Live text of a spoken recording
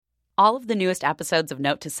All of the newest episodes of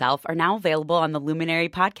Note to Self are now available on the Luminary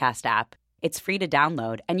podcast app. It's free to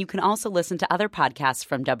download, and you can also listen to other podcasts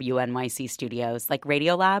from WNYC Studios like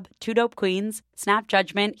Radiolab, Two Dope Queens, Snap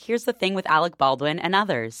Judgment, Here's the Thing with Alec Baldwin, and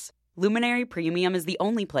others. Luminary Premium is the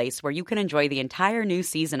only place where you can enjoy the entire new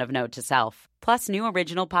season of Note to Self, plus new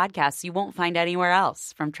original podcasts you won't find anywhere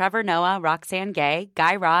else, from Trevor Noah, Roxanne Gay,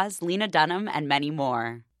 Guy Raz, Lena Dunham, and many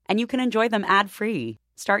more. And you can enjoy them ad-free.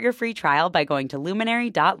 Start your free trial by going to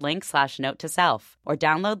luminary.link/note-to-self or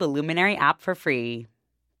download the Luminary app for free.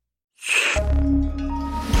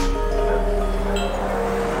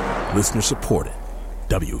 Listener supported.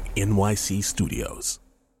 WNYC Studios.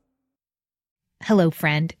 Hello,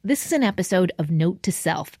 friend. This is an episode of Note to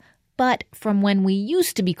Self, but from when we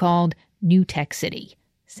used to be called New Tech City.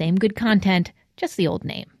 Same good content, just the old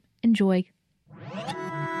name. Enjoy.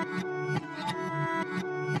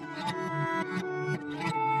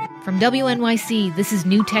 From WNYC, this is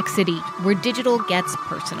New Tech City, where digital gets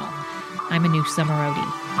personal. I'm Anoush Samarodi.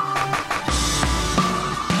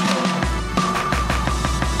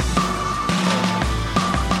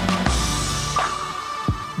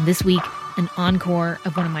 This week, an encore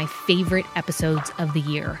of one of my favorite episodes of the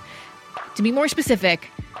year. To be more specific,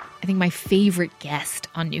 I think my favorite guest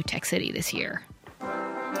on New Tech City this year.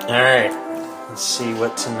 All right, let's see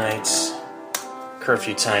what tonight's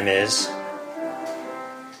curfew time is.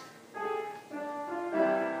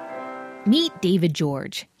 Meet David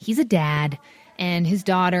George. He's a dad, and his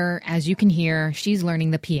daughter, as you can hear, she's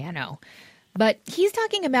learning the piano. But he's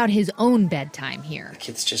talking about his own bedtime here. The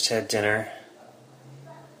kids just had dinner.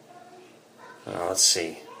 Let's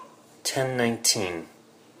see. 10:19.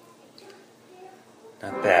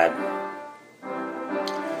 Not bad.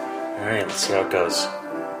 All right, let's see how it goes.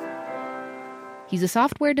 He's a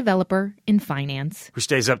software developer in finance. Who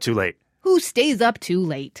stays up too late? Who stays up too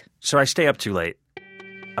late? So I stay up too late.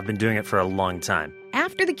 I've been doing it for a long time.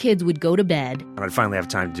 After the kids would go to bed, And I'd finally have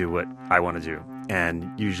time to do what I want to do. And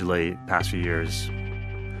usually, past few years,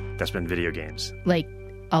 that's been video games. like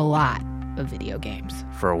a lot of video games.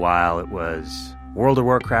 For a while, it was World of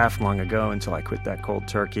Warcraft long ago until I quit that cold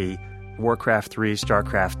turkey. Warcraft 3,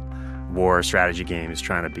 StarCraft, war strategy games,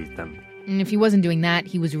 trying to beat them. And if he wasn't doing that,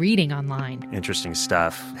 he was reading online. Interesting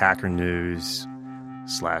stuff. Hacker News,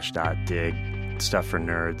 /.dig, stuff for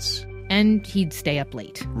nerds. And he'd stay up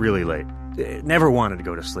late. Really late. Never wanted to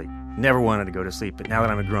go to sleep. Never wanted to go to sleep. But now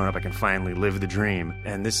that I'm a grown-up, I can finally live the dream.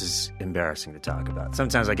 And this is embarrassing to talk about.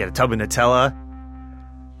 Sometimes I get a tub of Nutella,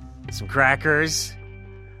 some crackers,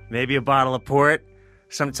 maybe a bottle of port.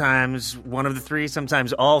 Sometimes one of the three,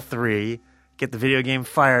 sometimes all three. Get the video game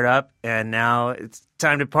fired up, and now it's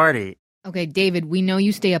time to party. Okay, David, we know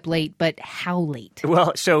you stay up late, but how late?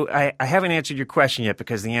 Well, so I haven't answered your question yet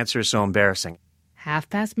because the answer is so embarrassing.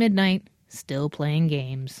 midnight, still playing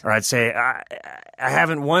games. Or I'd say, I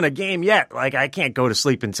haven't won a game yet. Like, I can't go to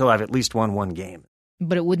sleep until I've at least won one game.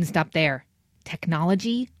 But it wouldn't stop there.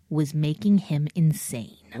 Technology was making him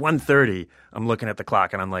insane. 1:30, I'm looking at the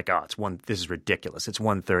clock, and I'm like, this is ridiculous. It's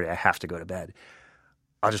 1:30, I have to go to bed.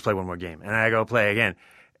 I'll just play one more game. And I go play again.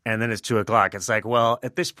 And then it's 2 o'clock. It's like, well,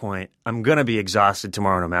 at this point, I'm going to be exhausted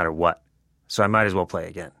tomorrow no matter what. So I might as well play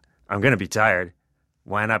again. I'm going to be tired.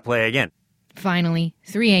 Why not play again? Finally,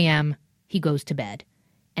 3 a.m., he goes to bed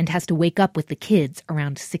and has to wake up with the kids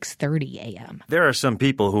around 6:30 a.m. There are some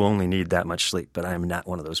people who only need that much sleep, but I am not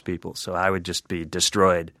one of those people. So I would just be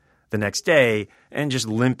destroyed the next day and just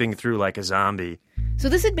limping through like a zombie. So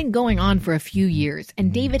this had been going on for a few years,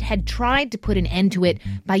 and David had tried to put an end to it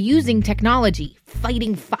by using technology,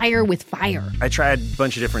 fighting fire with fire. I tried a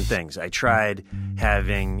bunch of different things. I tried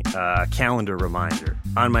having a calendar reminder.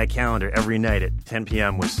 On my calendar every night at 10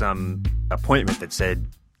 p.m. was some appointment that said,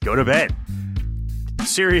 go to bed.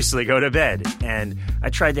 Seriously, go to bed. And I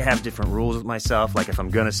tried to have different rules with myself. Like if I'm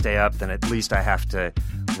going to stay up, then at least I have to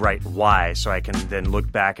write why so I can then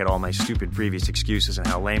look back at all my stupid previous excuses and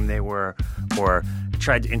how lame they were. Or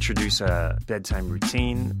tried to introduce a bedtime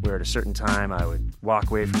routine where at a certain time I would walk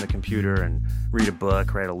away from the computer and read a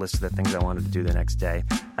book, write a list of the things I wanted to do the next day.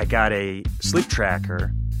 I got a sleep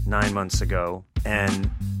tracker 9 months ago, and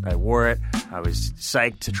I wore it. I was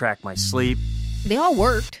psyched to track my sleep. They all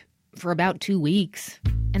worked for about 2 weeks,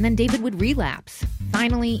 and then David would relapse.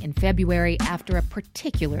 Finally, in February, after a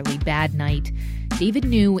particularly bad night, David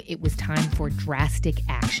knew it was time for drastic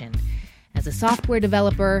action. As a software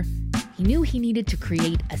developer, he knew he needed to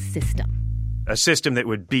create a system. A system that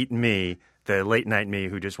would beat me, the late-night me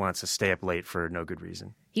who just wants to stay up late for no good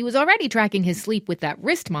reason. He was already tracking his sleep with that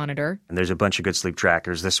wrist monitor. And there's a bunch of good sleep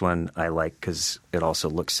trackers. This one I like because it also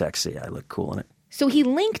looks sexy. I look cool in it. So he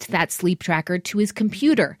linked that sleep tracker to his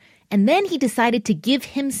computer And then he decided to give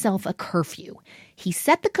himself a curfew. He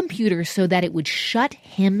set the computer so that it would shut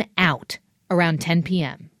him out around 10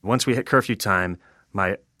 p.m. Once we hit curfew time,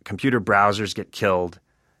 my computer browsers get killed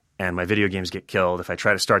and my video games get killed. If I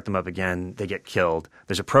try to start them up again, they get killed.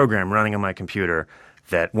 There's a program running on my computer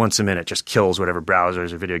that once a minute just kills whatever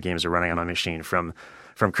browsers or video games are running on my machine from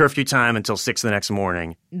curfew time until 6 the next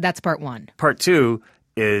morning. That's part one. Part two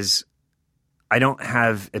is I don't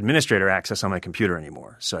have administrator access on my computer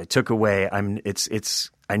anymore. So I took away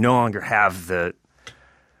I no longer have the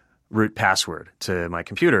root password to my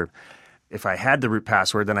computer. If I had the root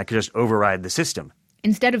password, then I could just override the system.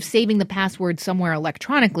 Instead of saving the password somewhere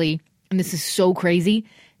electronically, and this is so crazy,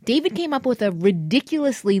 David came up with a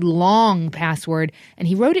ridiculously long password, and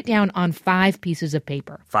he wrote it down on 5 pieces of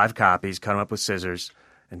paper. 5 copies, cut them up with scissors,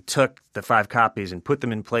 and took the 5 copies and put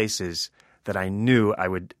them in places that I knew I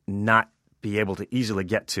would not be able to easily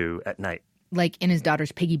get to at night. Like in his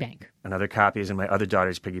daughter's piggy bank. Another copy is in my other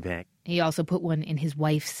daughter's piggy bank. He also put one in his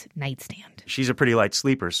wife's nightstand. She's a pretty light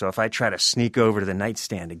sleeper, so if I try to sneak over to the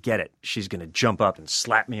nightstand to get it, she's going to jump up and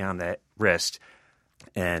slap me on the wrist,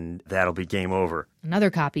 and that'll be game over. Another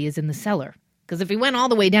copy is in the cellar. Because if he went all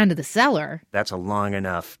the way down to the cellar... That's a long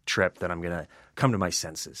enough trip that I'm going to come to my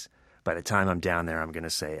senses. By the time I'm down there, I'm going to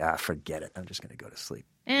say, forget it. I'm just going to go to sleep.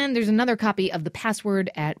 And there's another copy of the password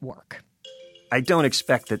at work. I don't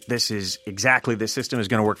expect that this system is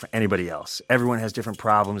going to work for anybody else. Everyone has different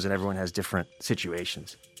problems and everyone has different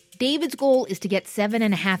situations. David's goal is to get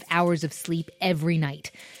 7.5 hours of sleep every night.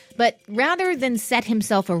 But rather than set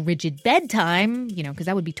himself a rigid bedtime, because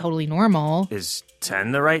that would be totally normal. Is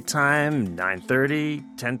 10 the right time? 9:30?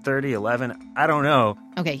 10:30? 11? I don't know.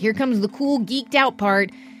 Okay, here comes the cool geeked out part.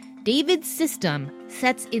 David's system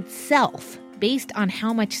sets itself based on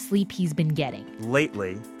how much sleep he's been getting.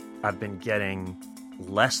 Lately, I've been getting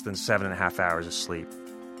less than 7.5 hours of sleep.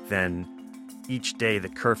 Then each day the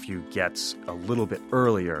curfew gets a little bit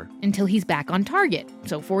earlier. Until he's back on target.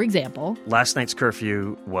 So, for example... Last night's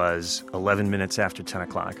curfew was 11 minutes after 10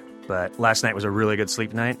 o'clock. But last night was a really good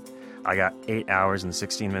sleep night. I got 8 hours and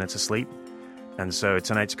 16 minutes of sleep. And so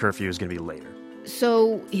tonight's curfew is going to be later.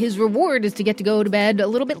 So his reward is to get to go to bed a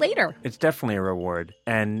little bit later. It's definitely a reward.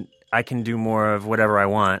 And I can do more of whatever I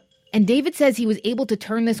want. And David says he was able to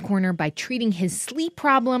turn this corner by treating his sleep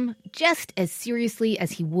problem just as seriously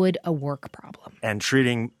as he would a work problem. And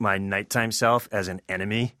treating my nighttime self as an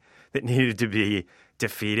enemy that needed to be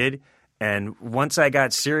defeated. And once I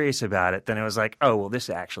got serious about it, then it was like, oh, well, this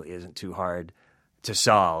actually isn't too hard to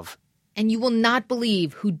solve. And you will not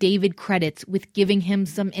believe who David credits with giving him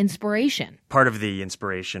some inspiration. Part of the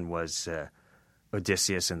inspiration was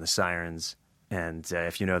Odysseus and the Sirens. And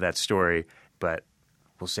if you know that story, but...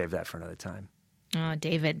 we'll save that for another time. Oh,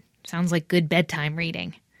 David. Sounds like good bedtime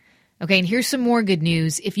reading. Okay, and here's some more good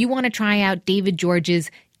news. If you want to try out David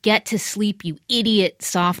George's Get to Sleep, You Idiot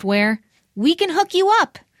software, we can hook you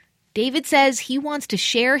up. David says he wants to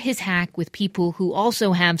share his hack with people who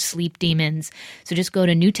also have sleep demons. So just go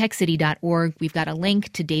to newtechcity.org. We've got a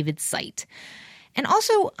link to David's site. And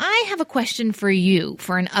also, I have a question for you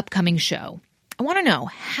for an upcoming show. I want to know,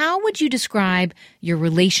 how would you describe your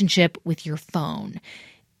relationship with your phone?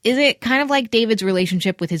 Is it kind of like David's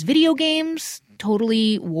relationship with his video games,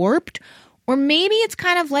 totally warped? Or maybe it's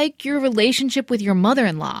kind of like your relationship with your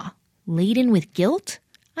mother-in-law, laden with guilt?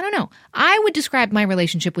 I don't know. I would describe my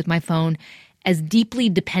relationship with my phone as deeply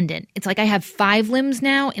dependent. It's like I have 5 limbs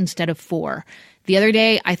now instead of 4. The other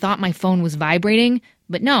day, I thought my phone was vibrating,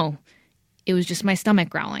 but no, it was just my stomach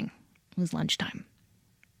growling. It was lunchtime.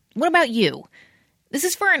 What about you? This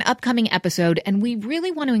is for an upcoming episode, and we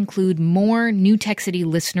really want to include more New Tech City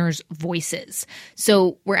listeners' voices.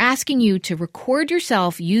 So we're asking you to record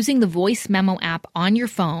yourself using the voice memo app on your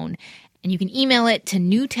phone, and you can email it to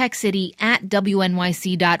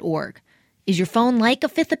newtechcity@wnyc.org. Is your phone like a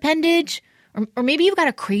fifth appendage? Or maybe you've got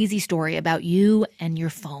a crazy story about you and your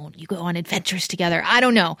phone. You go on adventures together. I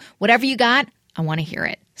don't know. Whatever you got, I want to hear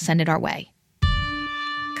it. Send it our way.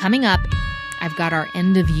 Coming up, I've got our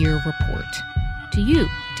end-of-year report. To you,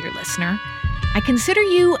 dear listener, I consider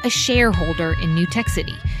you a shareholder in New Tech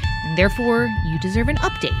City, and therefore you deserve an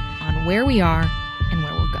update on where we are and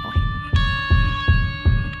where we're going.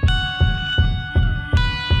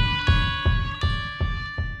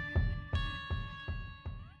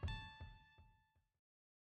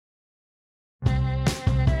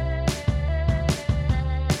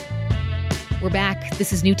 We're back.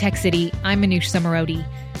 This is New Tech City. I'm Manoush Zomorodi.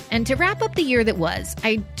 And to wrap up the year that was,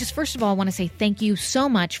 I just first of all want to say thank you so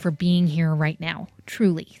much for being here right now.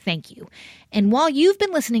 Truly, thank you. And while you've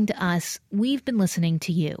been listening to us, we've been listening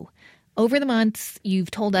to you. Over the months,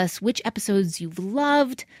 you've told us which episodes you've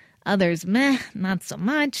loved, Others, meh, not so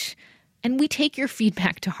much. And we take your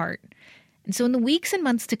feedback to heart. And so in the weeks and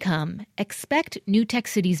months to come, expect New Tech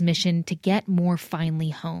City's mission to get more finely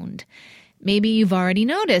honed. Maybe you've already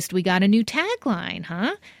noticed we got a new tagline,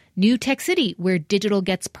 huh? New Tech City, where digital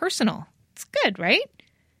gets personal. It's good, right?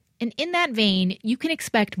 And in that vein, you can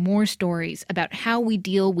expect more stories about how we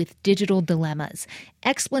deal with digital dilemmas,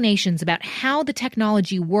 explanations about how the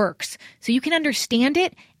technology works so you can understand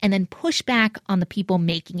it and then push back on the people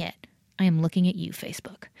making it. I am looking at you,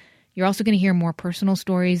 Facebook. You're also going to hear more personal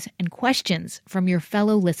stories and questions from your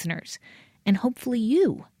fellow listeners. And hopefully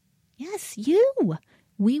you. Yes, you.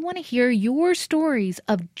 We want to hear your stories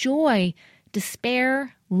of joy,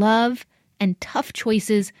 despair, love, and tough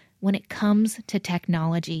choices when it comes to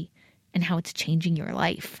technology and how it's changing your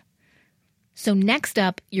life. So next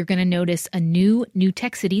up, you're going to notice a new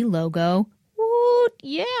Tech City logo. Woot,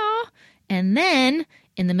 yeah. And then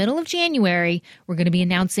in the middle of January, we're going to be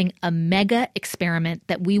announcing a mega experiment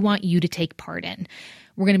that we want you to take part in.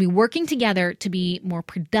 We're going to be working together to be more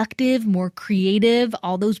productive, more creative,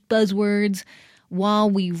 all those buzzwords, while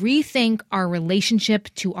we rethink our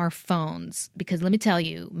relationship to our phones. Because let me tell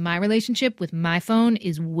you, my relationship with my phone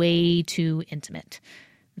is way too intimate.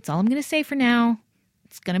 That's all I'm going to say for now.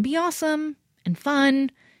 It's going to be awesome and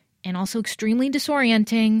fun and also extremely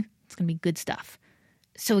disorienting. It's going to be good stuff.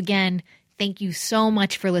 So again, thank you so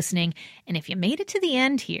much for listening. And if you made it to the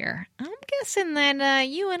end here, I'm guessing that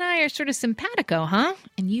you and I are sort of simpatico, huh?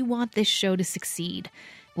 And you want this show to succeed.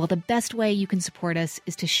 Well, the best way you can support us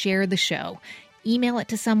is to share the show. Email it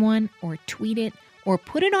to someone or tweet it or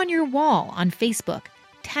put it on your wall on Facebook.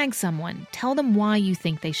 Tag someone. Tell them why you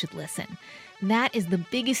think they should listen. That is the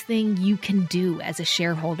biggest thing you can do as a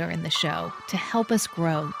shareholder in the show to help us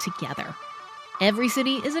grow together. Every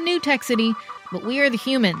city is a new tech city, but we are the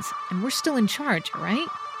humans, and we're still in charge, all right?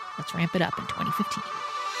 Let's ramp it up in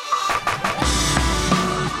 2015.